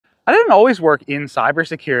I didn't always work in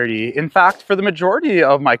cybersecurity. In fact, for the majority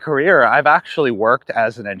of my career, I've actually worked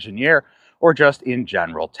as an engineer or just in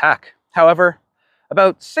general tech. However,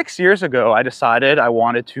 about 6 years ago, I decided I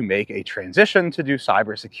wanted to make a transition to do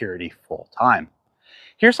cybersecurity full time.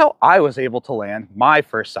 Here's how I was able to land my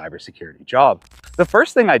first cybersecurity job. The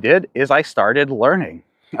first thing I did is I started learning.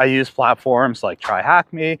 I used platforms like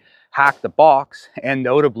TryHackMe, Hack the Box, and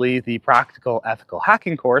notably the Practical Ethical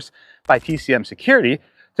Hacking course by TCM Security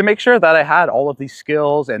to make sure that I had all of these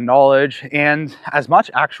skills and knowledge and as much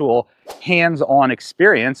actual hands-on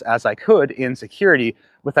experience as I could in security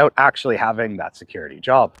without actually having that security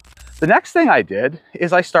job. The next thing I did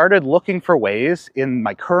is I started looking for ways in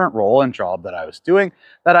my current role and job that I was doing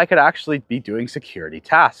that I could actually be doing security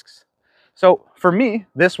tasks. So for me,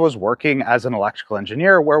 this was working as an electrical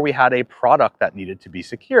engineer where we had a product that needed to be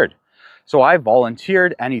secured. So I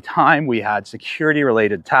volunteered anytime we had security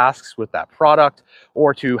related tasks with that product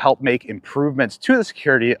or to help make improvements to the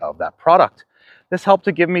security of that product. This helped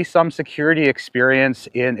to give me some security experience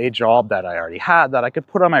in a job that I already had that I could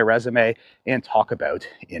put on my resume and talk about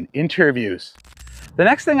in interviews. The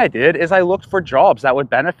next thing I did is I looked for jobs that would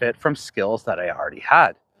benefit from skills that I already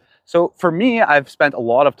had. So for me, I've spent a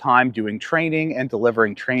lot of time doing training and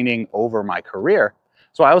delivering training over my career.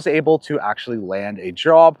 So I was able to actually land a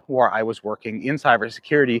job where I was working in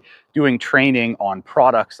cybersecurity doing training on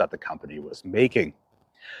products that the company was making.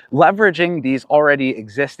 Leveraging these already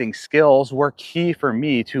existing skills were key for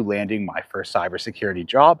me to landing my first cybersecurity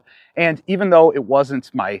job. And even though it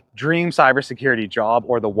wasn't my dream cybersecurity job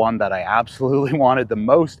or the one that I absolutely wanted the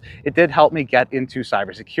most, it did help me get into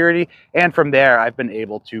cybersecurity. And from there, I've been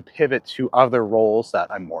able to pivot to other roles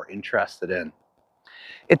that I'm more interested in.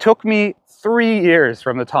 It took me 3 years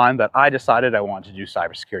from the time that I decided I wanted to do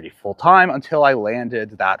cybersecurity full time until I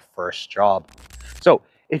landed that first job. So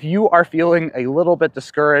if you are feeling a little bit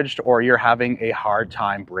discouraged or you're having a hard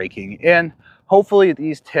time breaking in, hopefully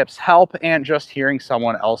these tips help, and just hearing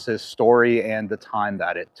someone else's story and the time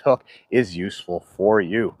that it took is useful for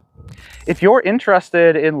you. If you're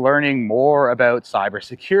interested in learning more about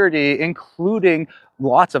cybersecurity, including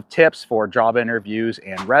lots of tips for job interviews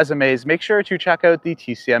and resumes, make sure to check out the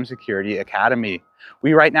TCM Security Academy.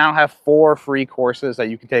 We right now have 4 free courses that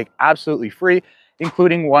you can take absolutely free,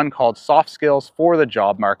 including one called Soft Skills for the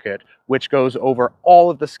Job Market, which goes over all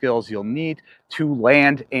of the skills you'll need to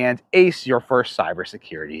land and ace your first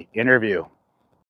cybersecurity interview.